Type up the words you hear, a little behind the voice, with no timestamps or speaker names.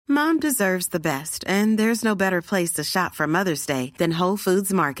Mom deserves the best, and there's no better place to shop for Mother's Day than Whole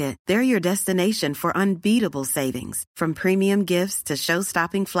Foods Market. They're your destination for unbeatable savings, from premium gifts to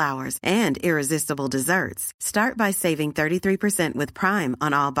show-stopping flowers and irresistible desserts. Start by saving 33% with Prime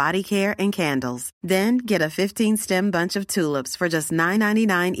on all body care and candles. Then get a 15-stem bunch of tulips for just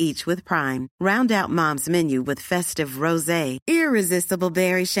 $9.99 each with Prime. Round out Mom's menu with festive rosé, irresistible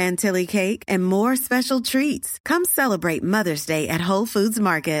berry chantilly cake, and more special treats. Come celebrate Mother's Day at Whole Foods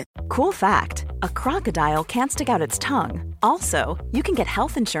Market. Cool fact, a crocodile can't stick out its tongue. Also, you can get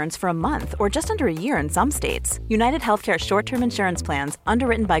health insurance for a month or just under a year in some states. United Healthcare short-term insurance plans,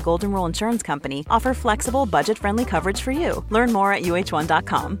 underwritten by Golden Rule Insurance Company, offer flexible, budget-friendly coverage for you. Learn more at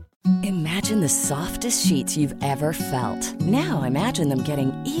uh1.com. Imagine the softest sheets you've ever felt. Now imagine them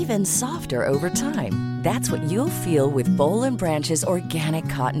getting even softer over time. That's what you'll feel with Boll & Branch's organic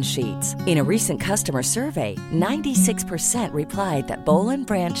cotton sheets. In a recent customer survey, 96% replied that Boll &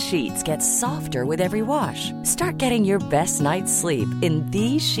 Branch sheets get softer with every wash. Start getting your best night's sleep in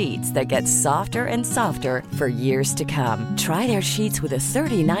these sheets that get softer and softer for years to come. Try their sheets with a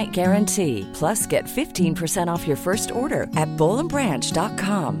 30-night guarantee. Plus, get 15% off your first order at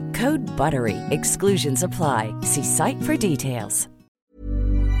bollandbranch.com. Code BUTTERY. Exclusions apply. See site for details.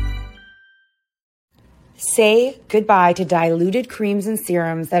 Say goodbye to diluted creams and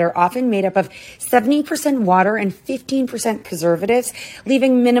serums that are often made up of 70% water and 15% preservatives,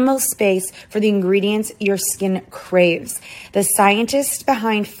 leaving minimal space for the ingredients your skin craves. The scientists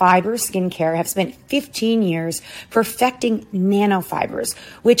behind Fiber Skincare have spent 15 years perfecting nanofibers,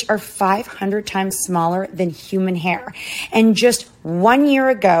 which are 500 times smaller than human hair. And just 1 year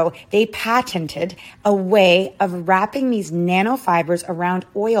ago, they patented a way of wrapping these nanofibers around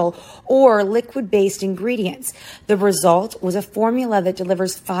oil or liquid-based ingredients. The result was a formula that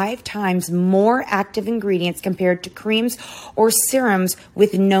delivers 5 times more active ingredients compared to creams or serums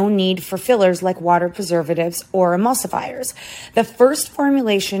with no need for fillers like water preservatives or emulsifiers. The first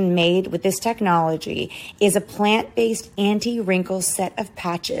formulation made with this technology is a plant-based anti-wrinkle set of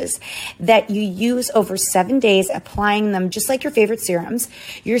patches that you use over 7 days, applying them just like your favorite serums.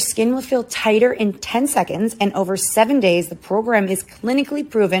 Your skin will feel tighter in 10 seconds, and over 7 days, the program is clinically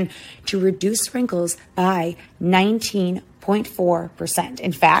proven to reduce wrinkles by 19.4%.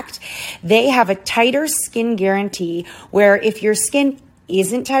 In fact, they have a tighter skin guarantee where if your skin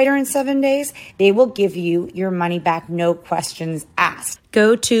isn't tighter in 7 days, they will give you your money back, no questions asked.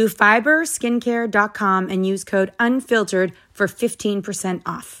 Go to fiberskincare.com and use code UNFILTERED for 15%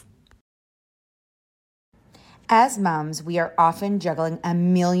 off. As moms, we are often juggling a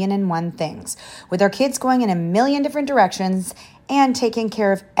million and one things. With our kids going in a million different directions, and taking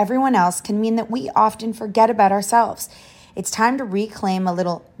care of everyone else can mean that we often forget about ourselves. It's time to reclaim a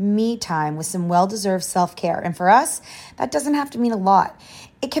little me time with some well-deserved self-care. And for us, that doesn't have to mean a lot.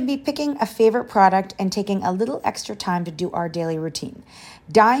 It can be picking a favorite product and taking a little extra time to do our daily routine.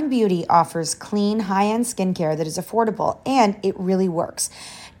 Dime Beauty offers clean, high-end skincare that is affordable, and it really works.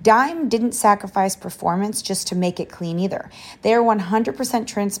 Dime didn't sacrifice performance just to make it clean either. They are 100%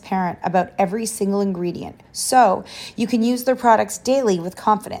 transparent about every single ingredient, so you can use their products daily with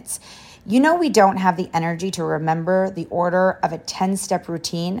confidence. You know we don't have the energy to remember the order of a 10-step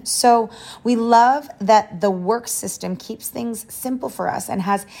routine, so we love that the work system keeps things simple for us and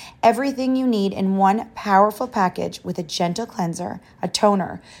has everything you need in one powerful package with a gentle cleanser, a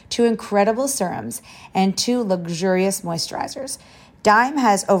toner, 2 incredible serums, and 2 luxurious moisturizers. Dime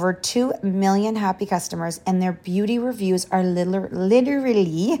has over 2 million happy customers, and their beauty reviews are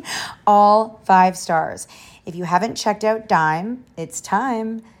literally all 5 stars. If you haven't checked out Dime, it's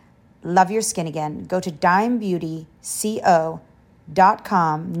time. Love your skin again. Go to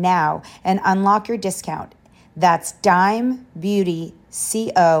dimebeautyco.com now and unlock your discount. That's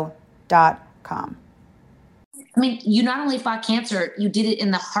dimebeautyco.com. I mean, you not only fought cancer, you did it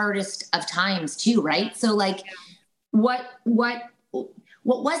in the hardest of times too, right? So like, what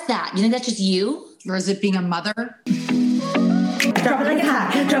was that? You think that's just you? Or is it being a mother? Drop it like it's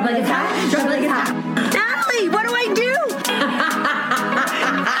hot. Drop it like it's hot. Drop it like it's hot. Natalie, what do I do?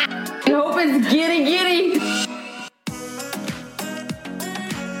 I hope it's giddy.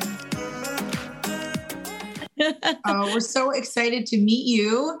 We're so excited to meet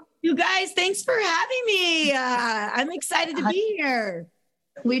you. You guys, thanks for having me. I'm excited to be here.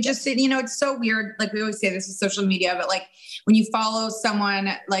 We just, it's so weird. Like we always say this is social media, but like when you follow someone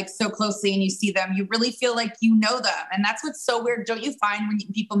like so closely and you see them, you really feel like you know them. And that's what's so weird. Don't you find when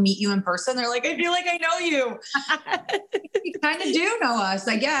people meet you in person, they're like, I feel like I know you. You kind of do know us,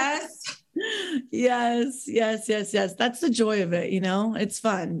 I guess. Yes, yes, yes, yes. That's the joy of it. It's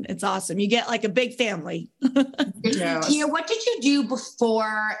fun. It's awesome. You get like a big family. Yes. Tia, what did you do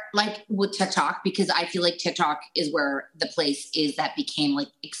before, like with TikTok? Because I feel like TikTok is where the place is that became like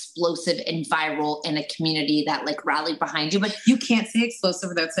explosive and viral in a community that like rallied behind you. But You can't say explosive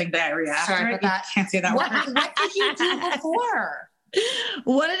without saying diarrhea. Sorry about that. You can't say that what, word. what did you do before?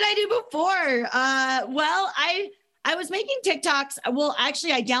 What did I do before? Well, I was making TikToks. Well,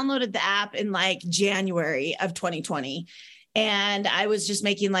 actually, I downloaded the app in like January of 2020. And I was just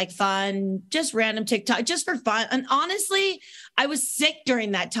making like fun, just random TikTok, just for fun. And honestly, I was sick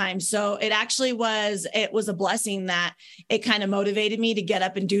during that time. So it was a blessing that it kind of motivated me to get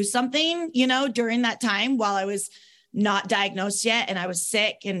up and do something, during that time while I was not diagnosed yet. And I was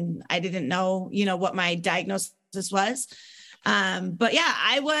sick and I didn't know, what my diagnosis was. But yeah,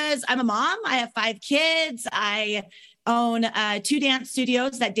 I'm a mom. I have 5 kids. I own 2 dance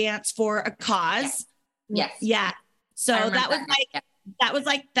studios that dance for a cause. Yes. Yeah. So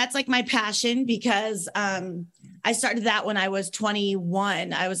that's like my passion because, I started that when I was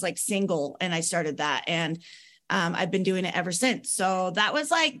 21. I was like single and I started that and, I've been doing it ever since. So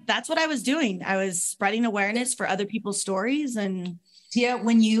that's what I was doing. I was spreading awareness for other people's stories. And Tia,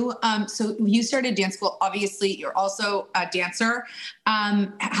 when you started dance school, obviously you're also a dancer.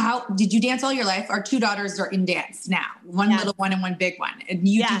 How did you dance all your life? Our 2 daughters are in dance now, one little one and one big one. And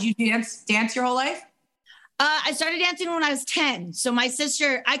did you dance your whole life? I started dancing when I was 10. So my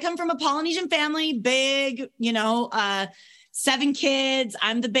sister, I come from a Polynesian family, big, 7 kids.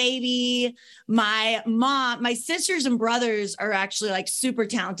 I'm the baby. My sisters and brothers are actually like super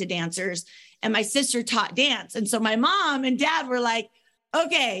talented dancers. And my sister taught dance. And so my mom and dad were like,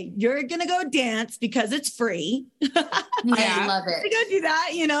 okay, you're going to go dance because it's free. I love it. To go do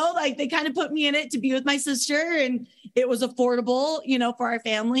that, like they kind of put me in it to be with my sister and it was affordable, for our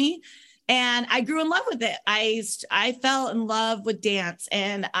family. And I grew in love with it. I fell in love with dance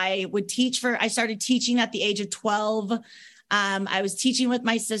and I started teaching at the age of 12. I was teaching with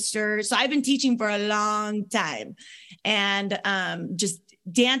my sister. So I've been teaching for a long time and just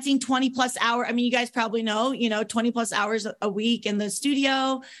dancing 20 plus hours. I mean, you guys probably know, 20 plus hours a week in the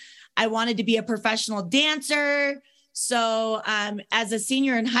studio. I wanted to be a professional dancer. So as a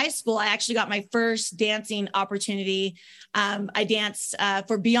senior in high school, I actually got my first dancing opportunity. I danced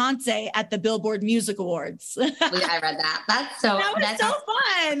for Beyonce at the Billboard Music Awards. I read that. That was so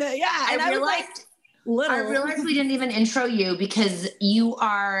fun. Yeah. I realized we didn't even intro you because you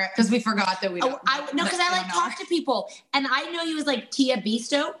are... Because we forgot that we don't. Because I like talk to people. And I know you as like Tia B.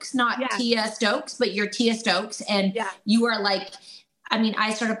 Stokes, not Tia Stokes, but you're Tia Stokes. And you are like... I mean,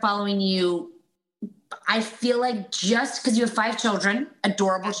 I started following you... I feel like just because you have 5 children,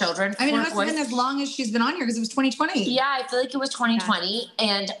 adorable children. I mean, it must have been as long as she's been on here because it was 2020. Yeah, I feel like it was 2020.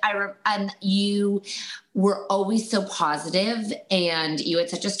 Yeah. And you were always so positive and you had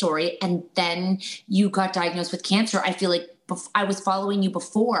such a story. And then you got diagnosed with cancer. I feel like I was following you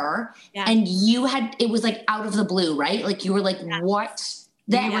before and it was like out of the blue, right? Like you were like, what?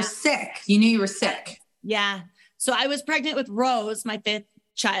 You were sick. You knew you were sick. Yeah. So I was pregnant with Rose, my 5th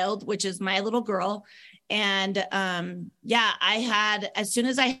child, which is my little girl. And as soon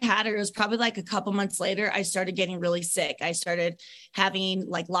as I had her, it was probably like a couple months later, I started getting really sick. I started having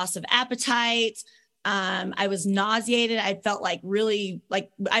like loss of appetite. I was nauseated. I felt like really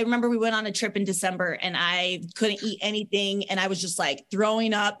I remember we went on a trip in December and I couldn't eat anything. And I was just like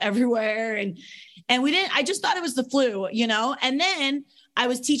throwing up everywhere. And I just thought it was the flu, and then I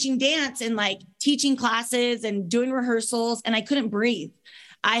was teaching dance and like teaching classes and doing rehearsals and I couldn't breathe.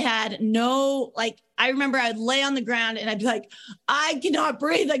 I had I remember I'd lay on the ground and I'd be like, I cannot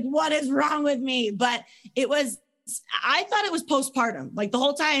breathe. Like, what is wrong with me? But I thought it was postpartum. Like the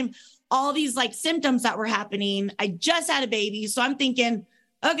whole time, all these like symptoms that were happening. I just had a baby. So I'm thinking,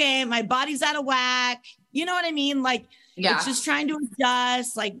 okay, my body's out of whack. You know what I mean? Like, it's just trying to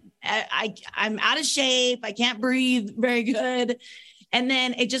adjust. Like I'm out of shape. I can't breathe very good. And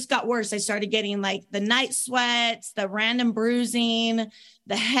then it just got worse. I started getting like the night sweats, the random bruising,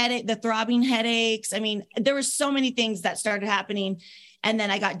 the headache, the throbbing headaches. I mean, there were so many things that started happening. And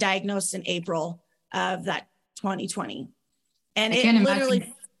then I got diagnosed in April of that 2020. And it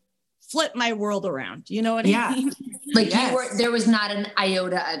literally flipped my world around. You know what I mean? Like there was not an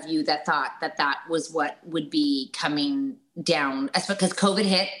iota of you that thought that was what would be coming down. That's because COVID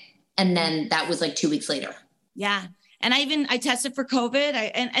hit. And then that was like 2 weeks later. Yeah. And I tested for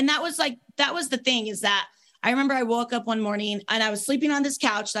COVID. And that was the thing is that I remember I woke up one morning and I was sleeping on this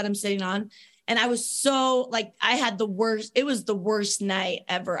couch that I'm sitting on. And I was so like, I had the worst, it was the worst night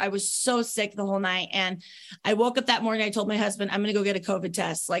ever. I was so sick the whole night. And I woke up that morning, I told my husband, I'm going to go get a COVID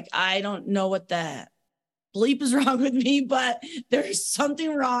test. Like, I don't know what the bleep is wrong with me, but there's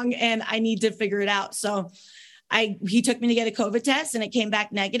something wrong and I need to figure it out. So he took me to get a COVID test and it came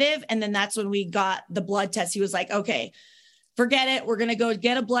back negative. And then that's when we got the blood test. He was like, okay, forget it. We're going to go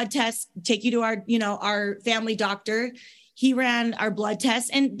get a blood test, take you to our, our family doctor. He ran our blood test.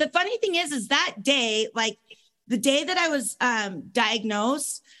 And the funny thing is that day, like the day that I was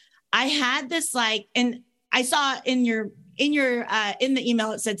diagnosed, I had this like, and I saw in the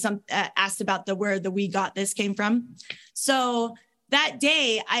email, it said asked about where the "we got this" came from. So that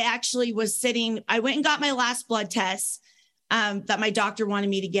day I actually was I went and got my last blood test that my doctor wanted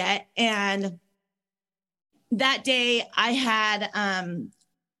me to get. And that day I had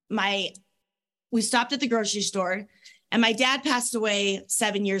we stopped at the grocery store, and my dad passed away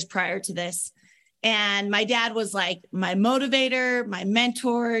 7 years prior to this. And my dad was like my motivator, my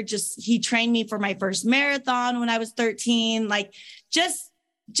mentor. He trained me for my first marathon when I was 13, like just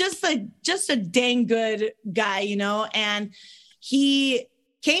a dang good guy, and he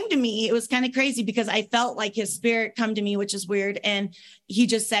came to me. It was kind of crazy because I felt like his spirit come to me, which is weird. And he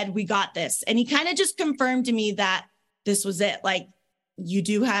just said, "We got this." And he kind of just confirmed to me that this was it. Like, you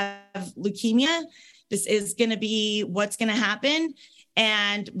do have leukemia. This is going to be what's going to happen.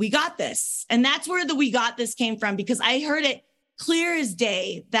 And we got this. And that's where the "we got this" came from, because I heard it clear as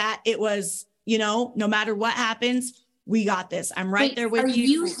day that it was, no matter what happens, we got this. I'm right there with you. Are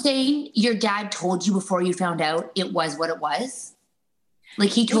you saying your dad told you before you found out it was what it was? Like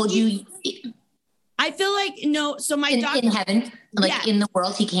he told you? I feel like, no. So my doctor in heaven, like in the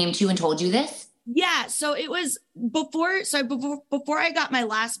world, he came to you and told you this? Yeah. So it was before I got my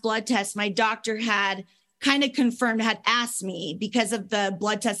last blood test, my doctor had kind of confirmed, had asked me, because of the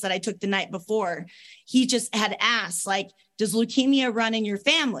blood test that I took the night before, he just had asked, like, does leukemia run in your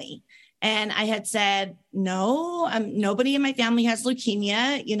family? And I had said, no, nobody in my family has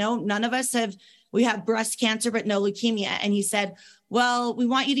leukemia. None of us we have breast cancer, but no leukemia. And he said, well, we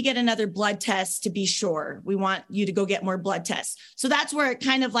want you to get another blood test to be sure. We want you to go get more blood tests. So that's where it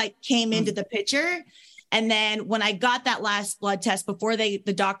kind of like came into the picture. And then when I got that last blood test, before the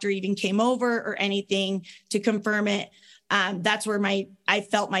doctor even came over or anything to confirm it, that's where I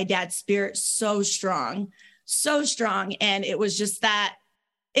felt my dad's spirit so strong. And it was just that,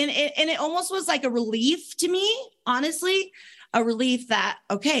 and it almost was like a relief to me, honestly, a relief that,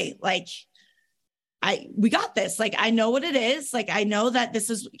 okay, like we got this. Like, I know what it is. Like, I know that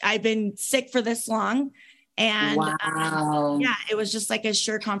I've been sick for this long. And wow. It was just like a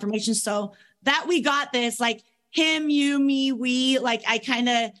sure confirmation. So that we got this, like him, you, me, we, like,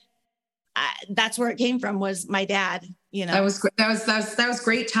 that's where it came from, was my dad, That was great. That was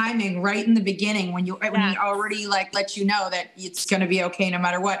great timing right in the beginning when he already like let you know that it's going to be okay no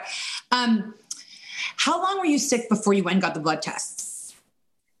matter what. How long were you sick before you went and got the blood tests?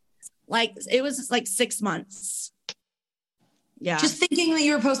 Like, it was like 6 months. Yeah. Just thinking that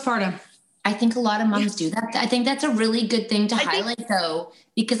you were postpartum. I think a lot of moms do that. I think that's a really good thing to highlight, though,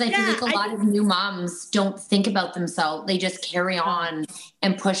 because I feel like a lot of new moms don't think about themselves. They just carry on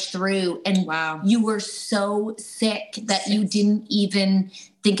and push through. And you were so sick that you didn't even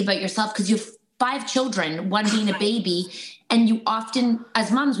think about yourself, because you have 5 children, one being a baby. And you often,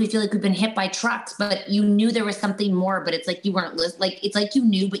 as moms, we feel like we've been hit by trucks, but you knew there was something more, but it's like you weren't like, it's like you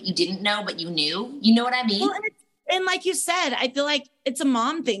knew, but you didn't know, but you knew. You know what I mean? Well, and like you said, I feel like it's a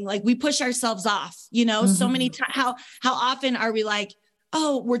mom thing. Like, we push ourselves off, so many times. How often are we like,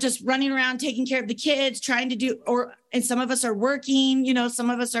 oh, we're just running around taking care of the kids, trying to do, and some of us are working, some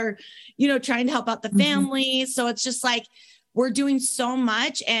of us are, trying to help out the family. So it's just like, we're doing so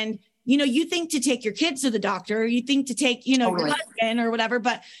much. And, you think to take your kids to the doctor, you think to take, your husband or whatever,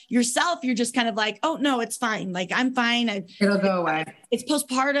 but yourself, you're just kind of like, oh no, it's fine. Like, I'm fine. It'll go away. It's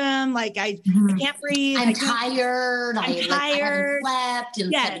postpartum. Like, I can't breathe. I'm tired. I haven't slept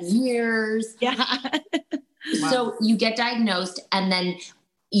in 7 years. Yeah. So you get diagnosed, and then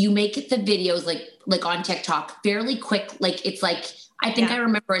you make the videos like on TikTok fairly quick. Like, it's like, I think I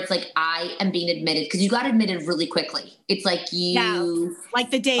remember it's like, I am being admitted, because you got admitted really quickly. It's like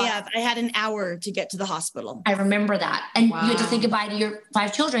like the day of, I had an hour to get to the hospital. I remember that. And you had to say goodbye to your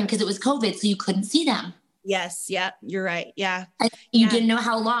 5 children because it was COVID. So you couldn't see them. Yes. Yeah. You're right. Yeah. You didn't know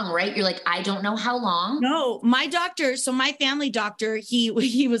how long, right? You're like, I don't know how long. No, my doctor. So my family doctor, he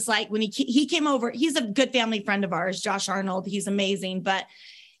was like, when he came over, he's a good family friend of ours, Josh Arnold. He's amazing, but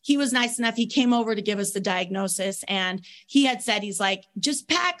he was nice enough. He came over to give us the diagnosis, and he had said, he's like, just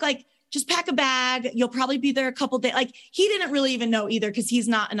pack like just pack a bag. You'll probably be there a couple days. Like he didn't really even know either because he's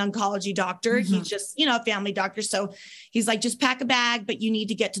not an oncology doctor. Mm-hmm. He's just, a family doctor. So he's like, just pack a bag, but you need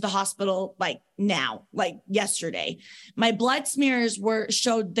to get to the hospital like now, like yesterday. My blood smears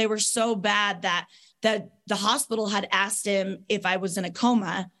showed they were so bad that the hospital had asked him if I was in a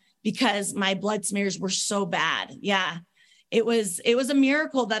coma because my blood smears were so bad. Yeah. It was a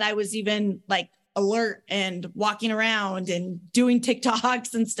miracle that I was even like alert and walking around and doing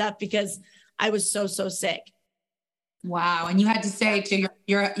TikToks and stuff because I was so sick. Wow. And you had to say to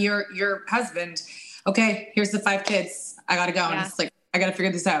your husband, okay, here's the 5 kids. I got to go. Yeah. And it's like, I got to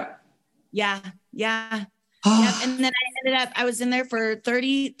figure this out. Yeah. Yep. And then I was in there for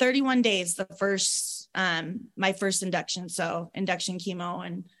 31 days, my first induction. So induction chemo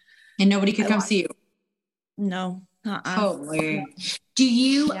and nobody could come see you. No. Totally. Do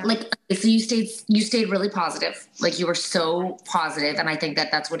you so you stayed really positive. Like you were so positive. And I think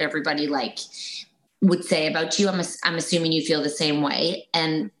that's what everybody like would say about you. I'm assuming you feel the same way.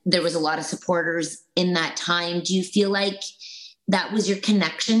 And there was a lot of supporters in that time. Do you feel like that was your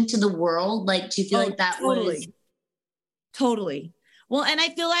connection to the world? Like, do you feel like that was? Totally. Well, and I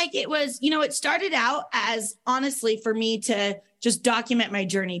feel like it was, it started out as honestly for me to just document my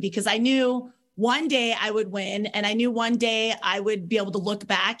journey because I knew one day I would win. And I knew one day I would be able to look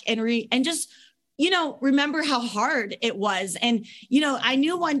back and just, remember how hard it was. And, I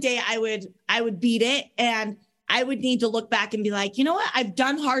knew one day I would beat it and I would need to look back and be like, you know what? I've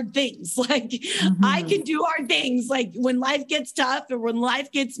done hard things. Like mm-hmm. I can do hard things. Like when life gets tough or when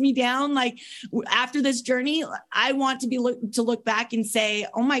life gets me down, like after this journey, I want to look back and say,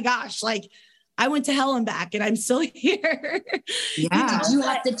 oh my gosh, like I went to hell and back and I'm still here. Yeah. Did you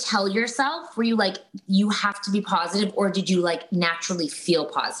have to tell yourself, were you like, you have to be positive, or did you like naturally feel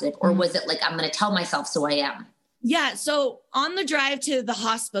positive? Or was it like, I'm going to tell myself so I am? Yeah. So on the drive to the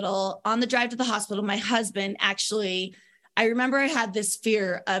hospital, my husband actually, I remember I had this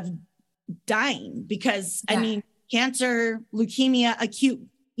fear of dying because cancer, leukemia, acute,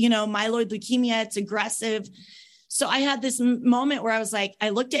 myeloid leukemia, it's aggressive. So I had this moment where I was like, I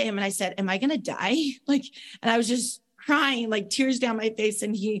looked at him and I said, am I going to die? Like, and I was just crying, like tears down my face.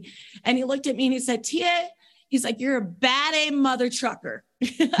 And he looked at me and he said, Tia, he's like, you're a bad A mother trucker.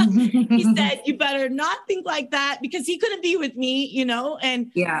 He said, you better not think like that because he couldn't be with me,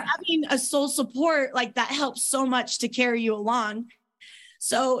 and having a soul support like that helps so much to carry you along.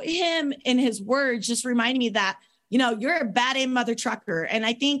 So him in his words just reminded me that, you're a bad A mother trucker. And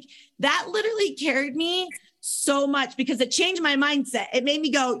I think that literally carried me so much because it changed my mindset. It made me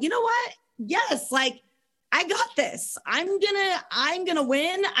go, you know what? Yes. Like I got this. I'm gonna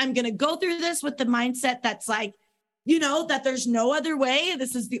win. I'm gonna go through this with the mindset that's like, that there's no other way.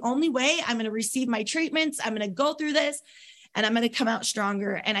 This is the only way. I'm going to receive my treatments. I'm going to go through this and I'm going to come out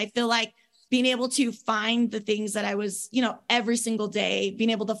stronger. And I feel like being able to find the things that I was, every single day,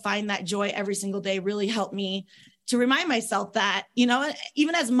 being able to find that joy every single day really helped me to remind myself that,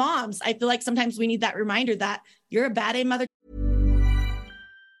 even as moms, I feel like sometimes we need that reminder that you're a bad A mother.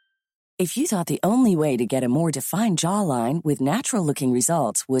 If you thought the only way to get a more defined jawline with natural-looking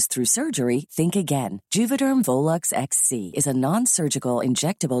results was through surgery, think again. Juvederm Volux XC is a non-surgical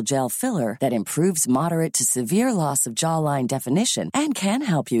injectable gel filler that improves moderate to severe loss of jawline definition and can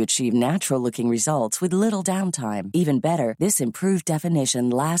help you achieve natural-looking results with little downtime. Even better, this improved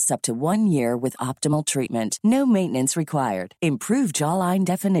definition lasts up to 1 year with optimal treatment. No maintenance required. Improve jawline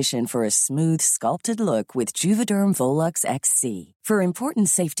definition for a smooth, sculpted look with Juvederm Volux XC. For important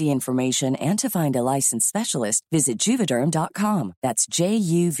safety information and to find a licensed specialist, visit Juvederm.com. That's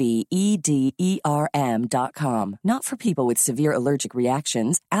JUVEDERM.com. Not for people with severe allergic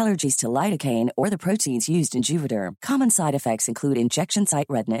reactions, allergies to lidocaine, or the proteins used in Juvederm. Common side effects include injection site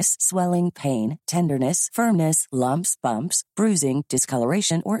redness, swelling, pain, tenderness, firmness, lumps, bumps, bruising,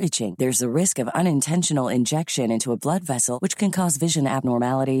 discoloration, or itching. There's a risk of unintentional injection into a blood vessel, which can cause vision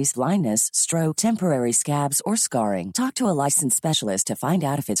abnormalities, blindness, stroke, temporary scabs, or scarring. Talk to a licensed specialist to find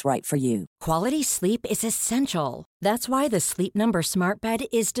out if it's right for you. Quality sleep is essential. That's why the Sleep Number Smart Bed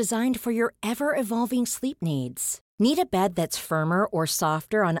is designed for your ever-evolving sleep needs. Need a bed that's firmer or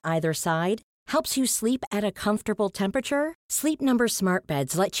softer on either side? Helps you sleep at a comfortable temperature? Sleep Number Smart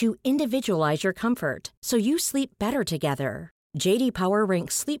Beds let you individualize your comfort, so you sleep better together. J.D. Power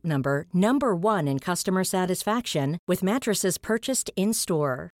ranks Sleep Number number 1 in customer satisfaction with mattresses purchased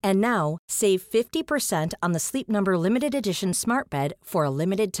in-store. And now, save 50% on the Sleep Number Limited Edition Smart Bed for a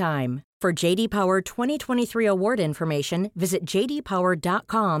limited time. For J.D. Power 2023 award information, visit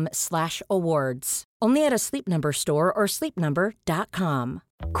jdpower.com/awards. Only at a Sleep Number store or sleepnumber.com.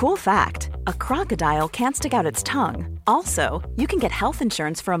 Cool fact, a crocodile can't stick out its tongue. Also, you can get health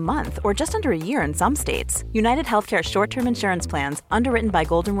insurance for a month or just under a year in some states. United Healthcare short-term insurance plans, underwritten by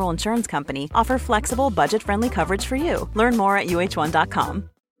Golden Rule Insurance Company, offer flexible, budget-friendly coverage for you. Learn more at uh1.com.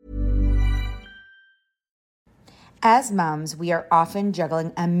 As moms, we are often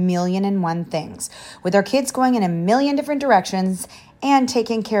juggling a million and one things. With our kids going in a million different directions and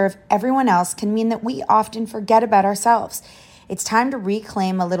taking care of everyone else can mean that we often forget about ourselves. It's time to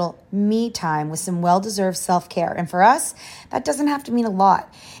reclaim a little me time with some well-deserved self-care. And for us, that doesn't have to mean a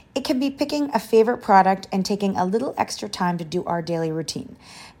lot. It can be picking a favorite product and taking a little extra time to do our daily routine.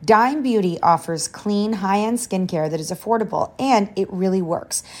 Dime Beauty offers clean, high-end skincare that is affordable, and it really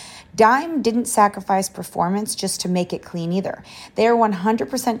works. Dime didn't sacrifice performance just to make it clean either. They are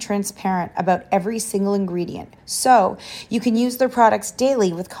 100% transparent about every single ingredient, so you can use their products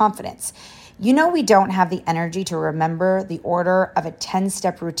daily with confidence. You know we don't have the energy to remember the order of a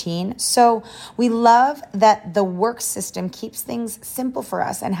 10-step routine, so we love that the work system keeps things simple for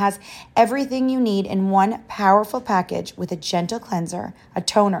us and has everything you need in one powerful package with a gentle cleanser, a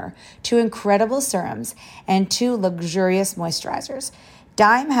toner, 2 incredible serums, and 2 luxurious moisturizers.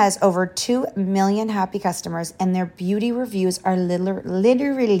 Dime has over 2 million happy customers, and their beauty reviews are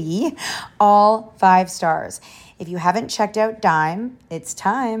literally all 5 stars. If you haven't checked out Dime, it's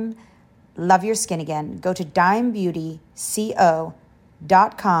time. Love your skin again. Go to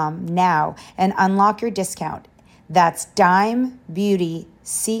dimebeautyco.com now and unlock your discount. That's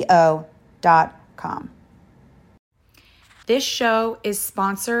dimebeautyco.com. This show is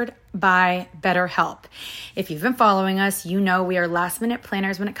sponsored by BetterHelp. If you've been following us, you know we are last-minute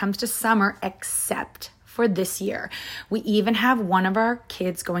planners when it comes to summer, except for this year. We even have one of our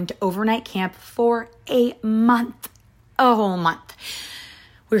kids going to overnight camp for a month, a whole month.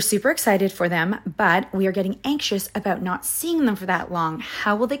 We're super excited for them, but we are getting anxious about not seeing them for that long.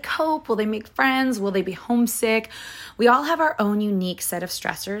 How will they cope? Will they make friends? Will they be homesick? We all have our own unique set of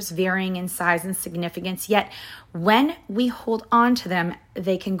stressors, varying in size and significance, yet when we hold on to them,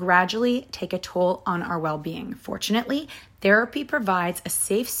 they can gradually take a toll on our well-being. Fortunately, therapy provides a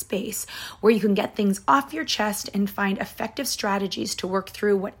safe space where you can get things off your chest and find effective strategies to work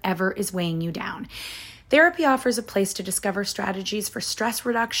through whatever is weighing you down. Therapy offers a place to discover strategies for stress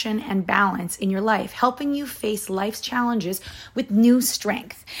reduction and balance in your life, helping you face life's challenges with new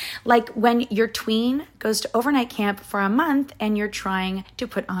strength. Like when your tween goes to overnight camp for a month and you're trying to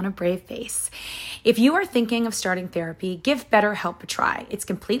put on a brave face. If you are thinking of starting therapy, give BetterHelp a try. It's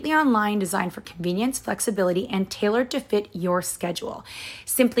completely online, designed for convenience, flexibility, and tailored to fit your schedule.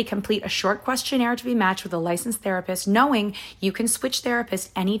 Simply complete a short questionnaire to be matched with a licensed therapist, knowing you can switch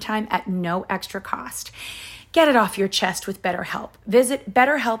therapists anytime at no extra cost. Get it off your chest with BetterHelp. Visit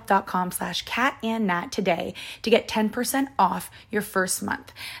betterhelp.com/catandnat today to get 10% off your first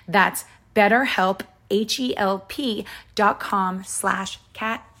month. That's BetterHelp,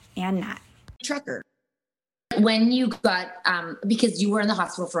 HELP.com/catandnat. Trucker. When you got, because you were in the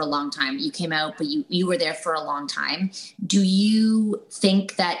hospital for a long time, you came out, but you were there for a long time. Do you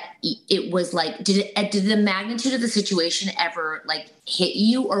think that it was like, did the magnitude of the situation ever like hit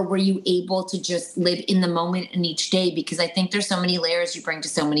you, or were you able to just live in the moment in each day? Because I think there's so many layers you bring to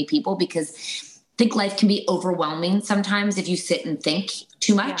so many people, because I think life can be overwhelming sometimes if you sit and think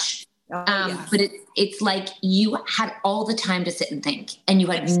too much. Yeah. But it's like you had all the time to sit and think, and you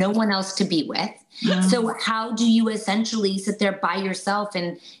had no one else to be with. Mm-hmm. So how do you essentially sit there by yourself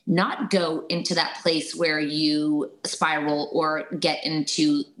and not go into that place where you spiral or get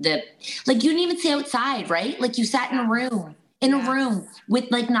into like you didn't even see outside, right? Like you sat in a room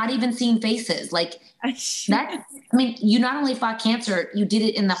with like not even seeing faces. Like that, I mean, you not only fought cancer, you did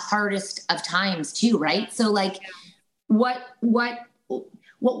it in the hardest of times too, right? So like what was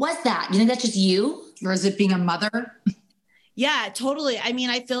that? Do you think that's just you? Or is it being a mother? Yeah, totally. I mean,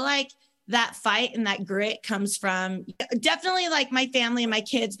 I feel like that fight and that grit comes from definitely like my family and my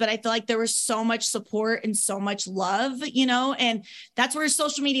kids, but I feel like there was so much support and so much love, and that's where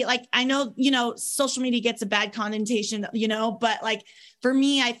social media, like, I know, social media gets a bad connotation, but like for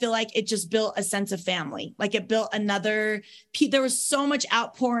me, I feel like it just built a sense of family. Like it built there was so much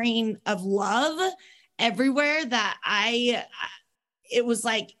outpouring of love everywhere that it was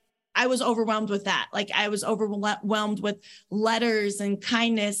like, I was overwhelmed with that. Like I was overwhelmed with letters and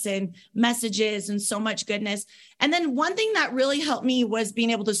kindness and messages and so much goodness. And then one thing that really helped me was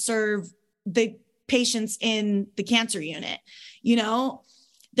being able to serve the patients in the cancer unit.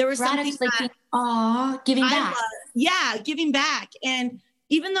 There was something giving back. Giving back. And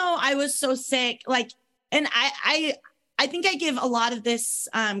even though I was so sick, like, and I think I give a lot of this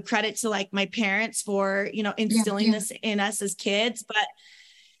credit to like my parents for, instilling this in us as kids, but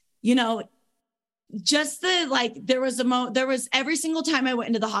you know, just the, like, there was every single time I went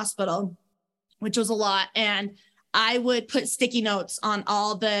into the hospital, which was a lot. And I would put sticky notes on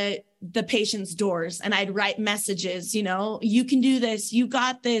all the patient's doors, and I'd write messages, you know, you can do this. You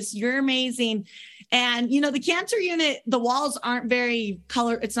got this. You're amazing. And, you know, the cancer unit, the walls aren't very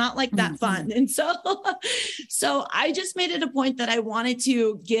it's not like that fun. And so I just made it a point that I wanted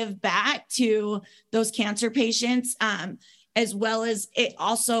to give back to those cancer patients, as well as it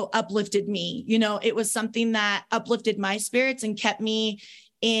also uplifted me. You know, it was something that uplifted my spirits and kept me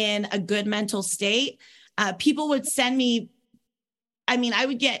in a good mental state. People would send me, I mean, I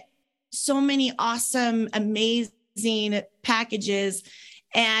would get so many awesome, amazing packages.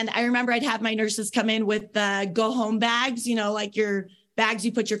 And I remember I'd have my nurses come in with the go home bags, you know, like your bags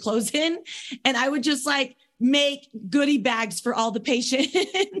you put your clothes in. And I would just like make goodie bags for all the patients,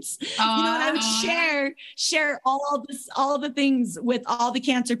 you know, and I would share all of the things with all the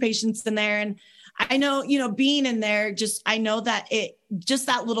cancer patients in there. And I know, you know, being in there, I know that just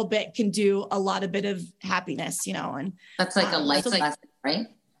that little bit can do a lot of bit of happiness, you know, and that's like a life lesson, right?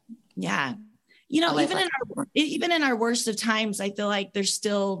 Yeah. You know, even in our worst of times, I feel like there's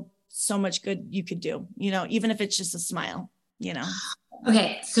still so much good you could do, you know, even if it's just a smile, you know?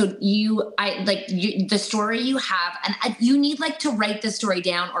 Okay. So the story you have, and you need like to write the story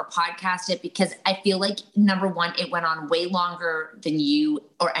down or podcast it, because I feel like, number one, it went on way longer than you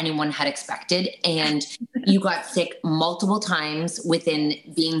or anyone had expected. And you got sick multiple times within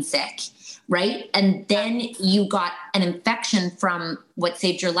being sick. Right. And then you got an infection from what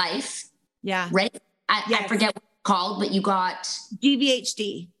saved your life. Yeah. Right. I forget what it's called, but you got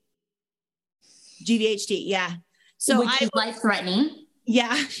GVHD. Yeah. So which is life-threatening.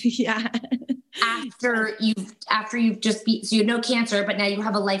 Yeah. Yeah. After you've just so you had no cancer, but now you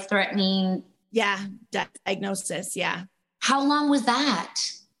have a life-threatening. Yeah. Diagnosis. Yeah. How long was that?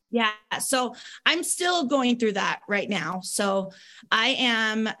 Yeah. So I'm still going through that right now. So I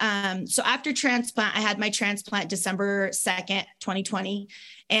am, so after transplant, I had my transplant December 2nd, 2020.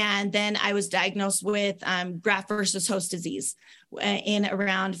 And then I was diagnosed with graft versus host disease in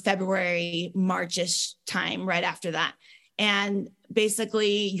around February, March-ish time, right after that. And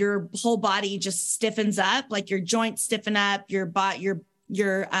basically your whole body just stiffens up, like your joints stiffen up, your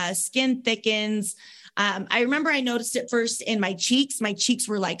skin thickens. I remember I noticed it first in my cheeks. My cheeks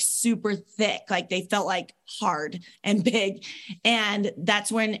were like super thick, like they felt like hard and big. And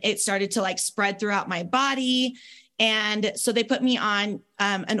that's when it started to like spread throughout my body. And so they put me on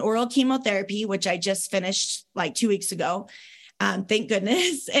an oral chemotherapy, which I just finished like 2 weeks ago. Thank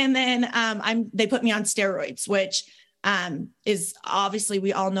goodness. And then they put me on steroids, which is obviously,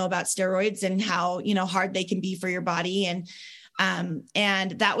 we all know about steroids and how, you know, hard they can be for your body. And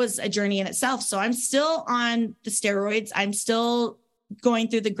that was a journey in itself. So I'm still on the steroids. I'm still going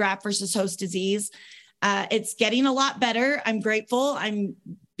through the graft versus host disease. It's getting a lot better. I'm grateful. I'm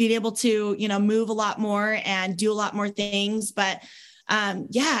being able to, you know, move a lot more and do a lot more things. But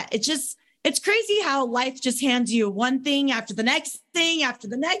yeah, it's crazy how life just hands you one thing after the next thing after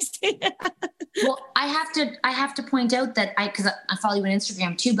the next thing. Well, I have to point out that because I follow you on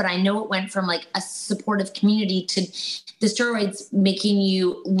Instagram too, but I know it went from like a supportive community to the steroids making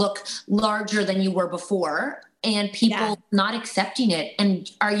you look larger than you were before, and people not accepting it. And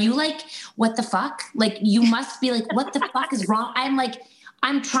are you like, what the fuck? Like, you must be like, what the fuck is wrong? I'm like,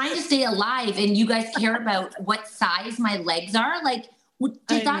 I'm trying to stay alive, and you guys care about what size my legs are. Like,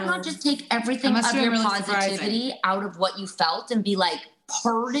 did that not just take everything of your really positivity out of what you felt and be like,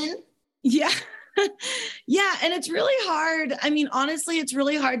 pardon? Yeah. Yeah. And it's really hard. I mean, honestly, it's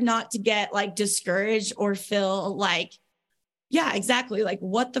really hard not to get like discouraged or feel like, yeah, exactly. Like,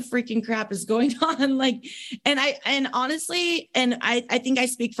 what the freaking crap is going on? Like, and honestly, and I think I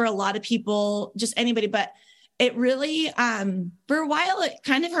speak for a lot of people, just anybody, but it really, for a while, it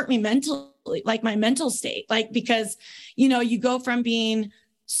kind of hurt me mentally, like my mental state, like, because, you know, you go from being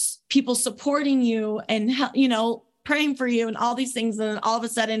people supporting you and, you know, praying for you and all these things. And then all of a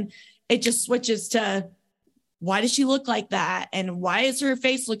sudden it just switches to, why does she look like that? And why is her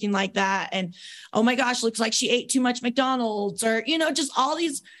face looking like that? And, oh my gosh, looks like she ate too much McDonald's, or, you know, just all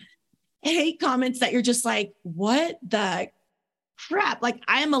these hate comments that you're just like, what the crap? Like,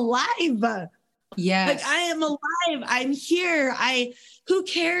 I am alive. Yes. Like, I am alive. I'm here. Who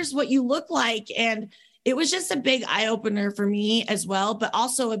cares what you look like? And it was just a big eye opener for me as well, but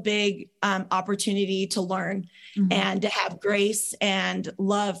also a big opportunity to learn and to have grace and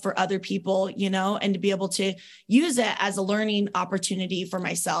love for other people, you know, and to be able to use it as a learning opportunity for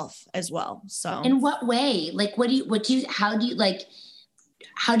myself as well. So in what way? Like, how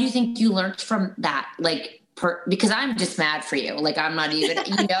do you think you learned from that? Like, because I'm just mad for you. Like, I'm not even,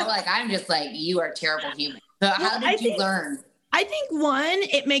 like, I'm just like, you are a terrible human. So how did you learn? I think one,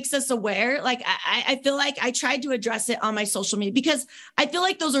 it makes us aware. Like, I feel like I tried to address it on my social media because I feel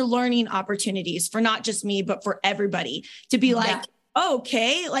like those are learning opportunities for not just me, but for everybody to be like,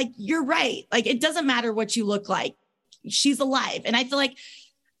 okay, like, you're right. Like, it doesn't matter what you look like. She's alive. And I feel like,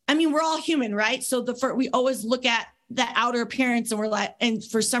 we're all human, right? So we always look at the outer appearance and we're like, and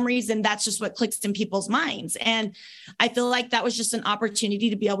for some reason, that's just what clicks in people's minds. And I feel like that was just an opportunity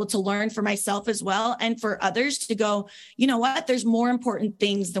to be able to learn for myself as well. And for others to go, you know what, there's more important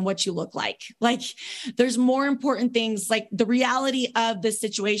things than what you look like. Like, there's more important things. Like, the reality of this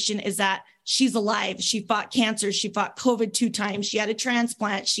situation is that she's alive. She fought cancer. She fought COVID 2 times. She had a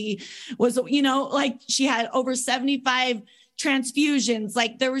transplant. She was, she had over 75 transfusions.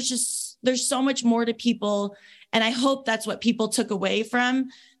 Like, there's so much more to people. And I hope that's what people took away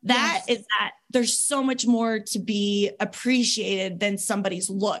from that, is that there's so much more to be appreciated than somebody's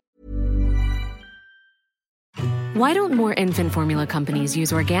look. Why don't more infant formula companies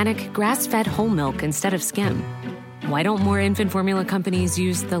use organic, grass-fed whole milk instead of skim? Why don't more infant formula companies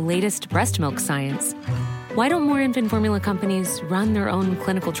use the latest breast milk science? Why don't more infant formula companies run their own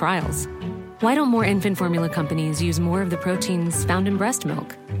clinical trials? Why don't more infant formula companies use more of the proteins found in breast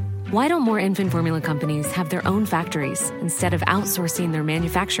milk? Why don't more infant formula companies have their own factories instead of outsourcing their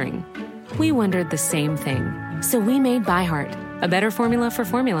manufacturing? We wondered the same thing. So we made ByHeart, a better formula for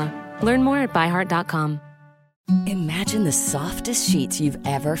formula. Learn more at byheart.com. Imagine the softest sheets you've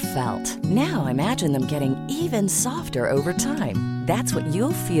ever felt. Now imagine them getting even softer over time. That's what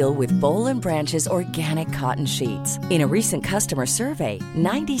you'll feel with Boll & Branch's organic cotton sheets. In a recent customer survey,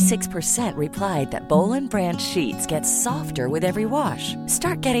 96% replied that Boll & Branch sheets get softer with every wash.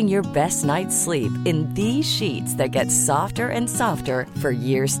 Start getting your best night's sleep in these sheets that get softer and softer for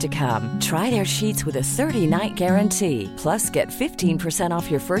years to come. Try their sheets with a 30-night guarantee. Plus, get 15%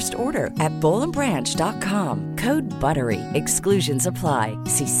 off your first order at bollandbranch.com. Code BUTTERY. Exclusions apply.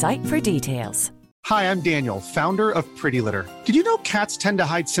 See site for details. Hi, I'm Daniel, founder of Pretty Litter. Did you know cats tend to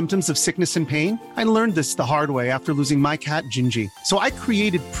hide symptoms of sickness and pain? I learned this the hard way after losing my cat, Gingy. So I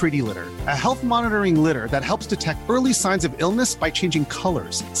created Pretty Litter, a health monitoring litter that helps detect early signs of illness by changing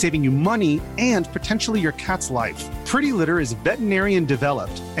colors, saving you money and potentially your cat's life. Pretty Litter is veterinarian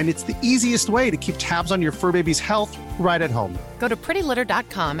developed, and it's the easiest way to keep tabs on your fur baby's health right at home. Go to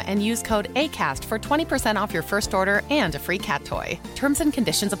prettylitter.com and use code ACAST for 20% off your first order and a free cat toy. Terms and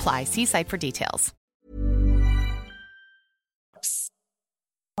conditions apply. See site for details.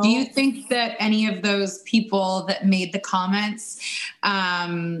 Do you think that any of those people that made the comments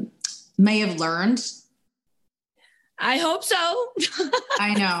may have learned? I hope so.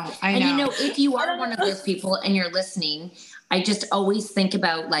 I know. And if you are one of those people and you're listening, I just always think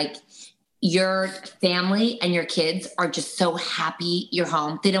about, like, your family and your kids are just so happy you're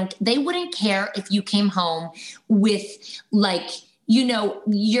home. They wouldn't care if you came home with, like,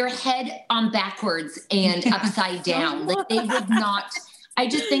 your head on backwards and upside down. Like, they would not. I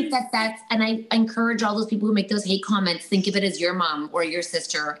just think and I encourage all those people who make those hate comments, think of it as your mom or your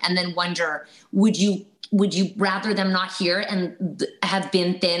sister, and then wonder, would you rather them not hear and have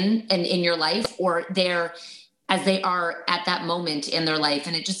been thin and in your life, or they're as they are at that moment in their life?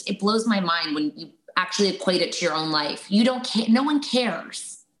 And it blows my mind when you actually equate it to your own life. You don't care. No one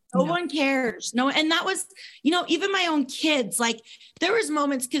cares. No one cares. No. And that was, even my own kids, like, there was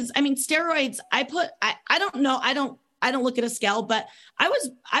moments, because steroids, I don't know. I don't look at a scale, but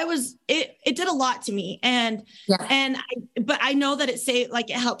it did a lot to me. But I know that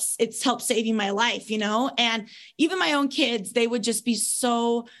it's helped saving my life, and even my own kids, they would just be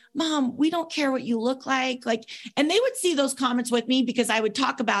so, Mom, we don't care what you look like. And they would see those comments with me because I would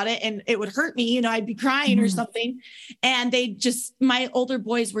talk about it and it would hurt me, I'd be crying or something. And my older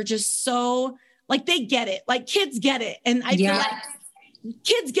boys were just so, like, they get it, like, kids get it. And I feel like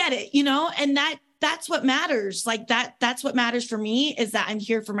kids get it, and that's what matters. Like, that's what matters for me, is that I'm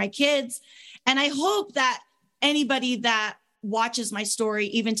here for my kids. And I hope that anybody that watches my story,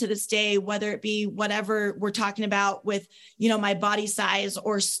 even to this day, whether it be whatever we're talking about with, my body size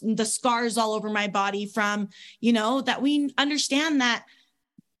or the scars all over my body from, that we understand that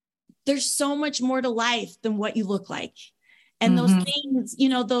there's so much more to life than what you look like. And those things,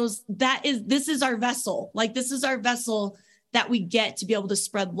 this is our vessel. Like, this is our vessel that we get to be able to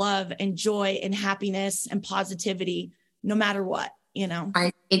spread love and joy and happiness and positivity, no matter what,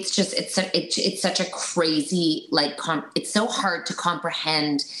 It's such a crazy, it's so hard to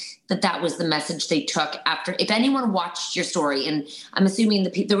comprehend that was the message they took after. If anyone watched your story, and I'm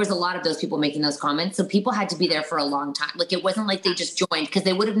assuming there was a lot of those people making those comments, so people had to be there for a long time. Like, it wasn't like they just joined, because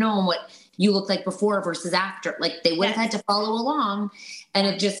they would have known what you look like before versus after. Like they would have had to follow along. And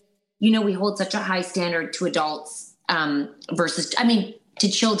it just, you know, we hold such a high standard to adults to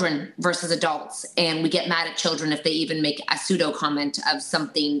children versus adults. And we get mad at children if they even make a pseudo comment of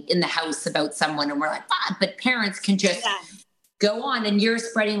something in the house about someone. And we're like, but parents can just go on, and you're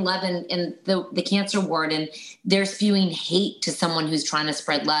spreading love in the cancer ward, and they're spewing hate to someone who's trying to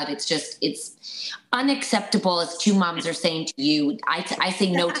spread love. It's unacceptable, as two moms are saying to you. I say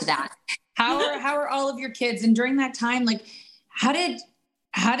no to that. How are all of your kids? And during that time, like, how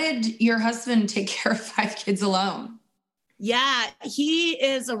did your husband take care of 5 kids alone? Yeah, he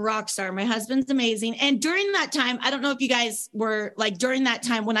is a rock star. My husband's amazing. And during that time, I don't know if you guys were like, during that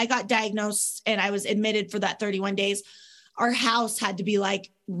time when I got diagnosed and I was admitted for that 31 days, our house had to be like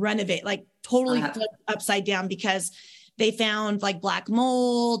renovated, like totally flipped upside down, because they found like black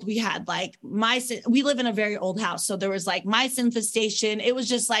mold. We had like we live in a very old house. So there was like mice infestation. It was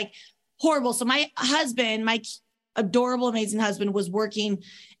just like horrible. So my husband, my adorable, amazing husband, was working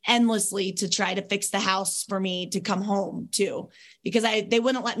endlessly to try to fix the house for me to come home to, because they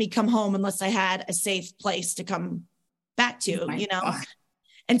wouldn't let me come home unless I had a safe place to come back to, you know? God.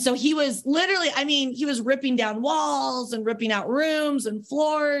 And so he was literally, I mean, he was ripping down walls and ripping out rooms and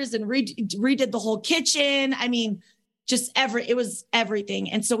floors and redid the whole kitchen. I mean, just it was everything.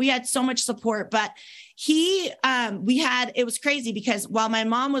 And so we had so much support, but it was crazy because while my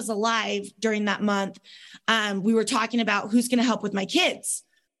mom was alive during that month, we were talking about who's going to help with my kids,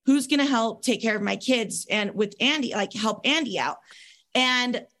 who's going to help take care of my kids, and with Andy, like help Andy out.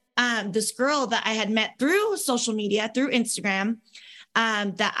 And this girl that I had met through social media, through Instagram,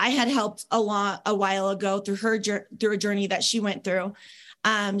 that I had helped a while ago through a journey that she went through.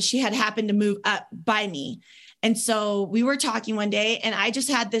 She had happened to move up by me. And so we were talking one day, and I just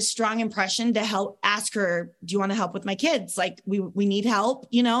had this strong impression to ask her, do you want to help with my kids? Like we need help,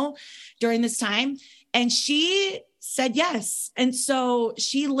 you know, during this time. And she said yes. And so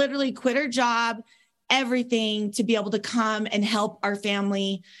she literally quit her job, everything, to be able to come and help our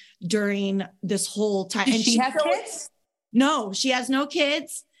family during this whole time. And she has kids? No, she has no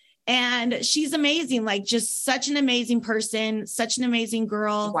kids. And she's amazing, like just such an amazing person, such an amazing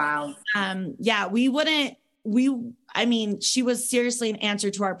girl. Wow. She was seriously an answer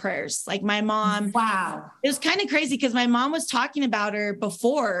to our prayers. Like my mom. Wow. It was kind of crazy because my mom was talking about her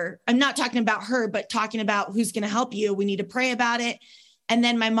before. I'm not talking about her, but talking about who's going to help you. We need to pray about it. And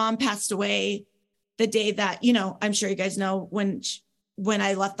then my mom passed away the day that, you know, I'm sure you guys know when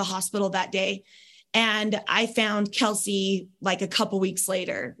I left the hospital that day. And I found Kelsey like a couple weeks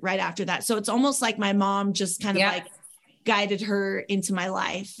later, right after that. So it's almost like my mom just kind of like guided her into my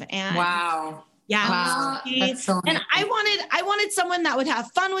life. And wow. Yeah. Wow. That's so and I wanted someone that would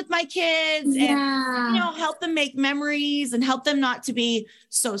have fun with my kids and, you know, help them make memories and help them not to be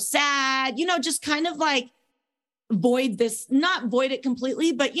so sad, you know, just kind of like not void it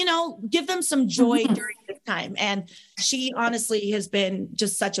completely, but, you know, give them some joy during this time. And she honestly has been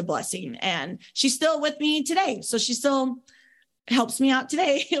just such a blessing, and she's still with me today. So she still helps me out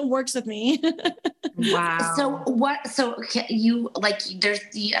today. It works with me. Wow. So you like,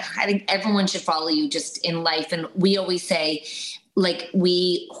 I think everyone should follow you just in life. And we always say, like,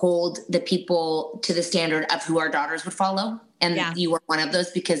 we hold the people to the standard of who our daughters would follow. And you are one of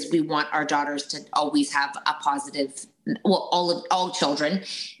those, because we want our daughters to always have a positive, well, all children,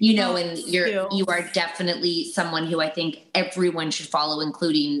 you know, and you are definitely someone who I think everyone should follow,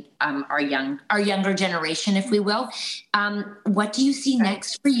 including our younger generation, if we will. What do you see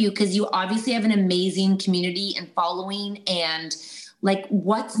next for you? Because you obviously have an amazing community and following, and like,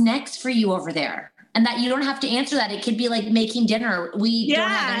 what's next for you over there? And that you don't have to answer that. It could be like making dinner. We don't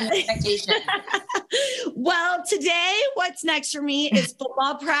have any expectation. Well, today, what's next for me is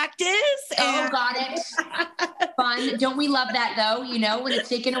football practice. Got it. Fun. Don't we love that though? You know, when it's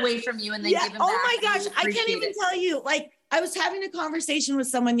taken away from you and then given back. Oh my gosh. I can't even tell you. Like, I was having a conversation with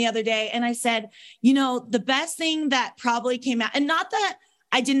someone the other day, and I said, you know, the best thing that probably came out, and not that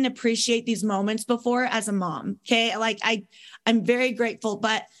I didn't appreciate these moments before as a mom. Okay. Like I'm very grateful,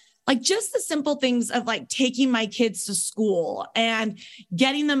 but like just the simple things of like taking my kids to school and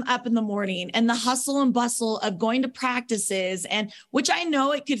getting them up in the morning, and the hustle and bustle of going to practices, and which I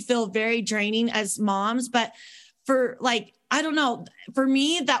know it could feel very draining as moms, but for like, I don't know, for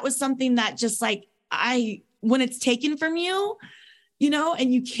me, that was something that just like, when it's taken from you, you know,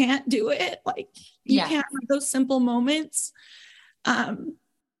 and you can't do it, like you can't have those simple moments.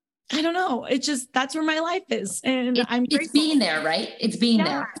 I don't know. It's just, that's where my life is. And it's being there, right? It's being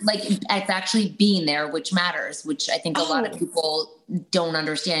there. Like it's actually being there, which matters, which I think a lot of people don't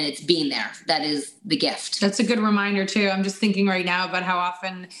understand. It's being there. That is the gift. That's a good reminder too. I'm just thinking right now about how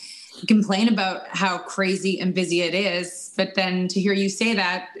often complain about how crazy and busy it is. But then to hear you say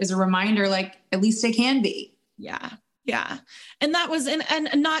that is a reminder, like, at least it can be. Yeah. Yeah. And that was, and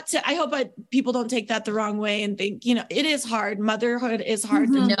not to, I hope people don't take that the wrong way and think, you know, it is hard. Motherhood is hard.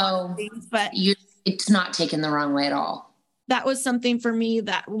 No, things, but it's not taken the wrong way at all. That was something for me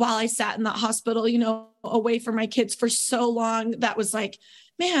that while I sat in the hospital, you know, away from my kids for so long, that was like,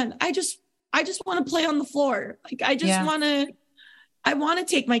 man, I just want to play on the floor. Like, I just I want to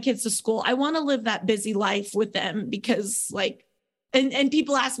take my kids to school. I want to live that busy life with them because like, and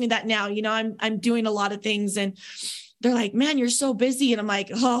people ask me that now, you know, I'm doing a lot of things and they're like, man, you're so busy. And I'm like,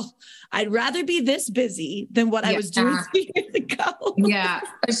 oh, I'd rather be this busy than what I was doing 2 years ago. Yeah.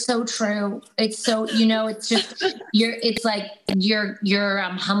 It's so true. It's so, you know, it's just, it's like your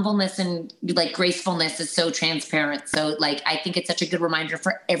humbleness and like gracefulness is so transparent. So like, I think it's such a good reminder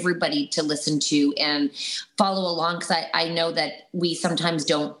for everybody to listen to and follow along. Cause I know that we sometimes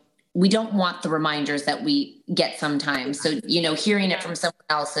we don't want the reminders that we get sometimes. So, you know, hearing it from someone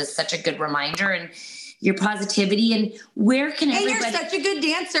else is such a good reminder, and your positivity. And where can everybody... You're such a good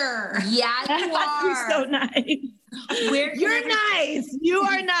dancer. Yeah, you are. You're so nice. You're nice. You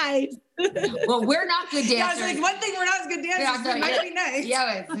are nice. Well, we're not good dancers. Yeah, it's like one thing we're not as good dancers. We might be nice.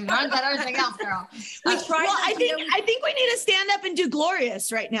 Yeah, it's not that other thing else, girl. We tried. Well, I think we need to stand up and do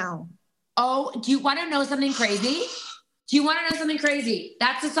Glorious right now. Oh, do you want to know something crazy?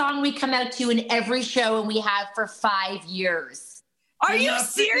 That's a song we come out to in every show, and we have for 5 years. Are you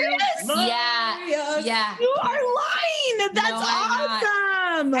serious? Yeah. Yeah. You are lying. That's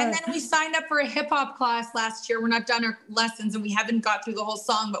awesome. And then we signed up for a hip hop class last year. We're not done our lessons and we haven't got through the whole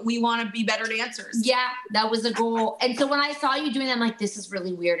song, but we want to be better dancers. Yeah, that was a goal. And so when I saw you doing that, I'm like, this is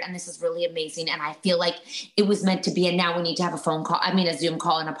really weird. And this is really amazing. And I feel like it was meant to be. And now we need to have a Zoom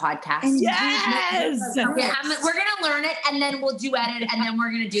call and a podcast. Yes. We're going to learn it and then we'll duet it. And then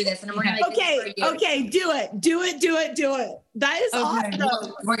we're going to do this. And we're going to make this for you. Okay. Do it. That is awesome.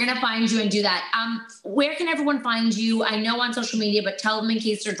 We're going to find you and do that. Where can everyone find you? I know on social media, but tell them in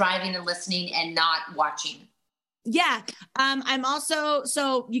case they're driving and listening and not watching. Yeah. I'm also,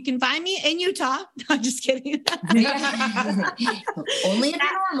 so you can find me in Utah. I'm just kidding. Only if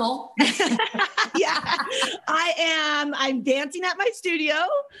you're normal. Yeah. I'm dancing at my studio.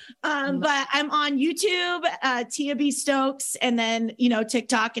 But I'm on YouTube, Tia B Stokes, and then, you know,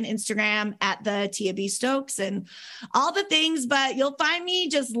 TikTok and Instagram at the Tia B Stokes and all the things, but you'll find me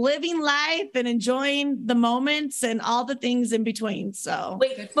just living life and enjoying the moments and all the things in between. So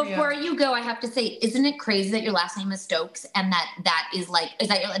wait, before you go, I have to say, isn't it crazy that your last name is Stokes and that is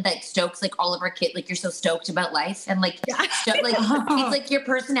that Stokes, like all of our kids, like you're so stoked about life and like, it's like your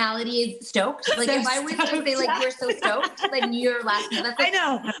personality is stoked. Like if I was to say like you're so stoked, like your last name, that's like, I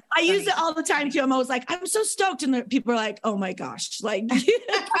know. I use it all the time too. I'm always like, I'm so stoked. And people are like, oh my gosh. Like,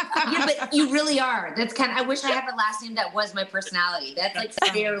 yeah, but you really are. That's I wish I had the last name that was my personality. That's like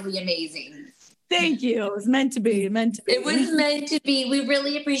fairly amazing. Thank you. It was meant to be. It was meant to be. We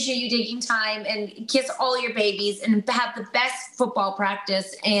really appreciate you taking time and kiss all your babies and have the best football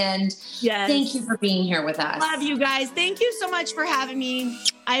practice. And thank you for being here with us. Love you guys. Thank you so much for having me.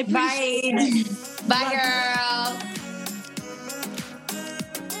 I appreciate it. Bye, girl.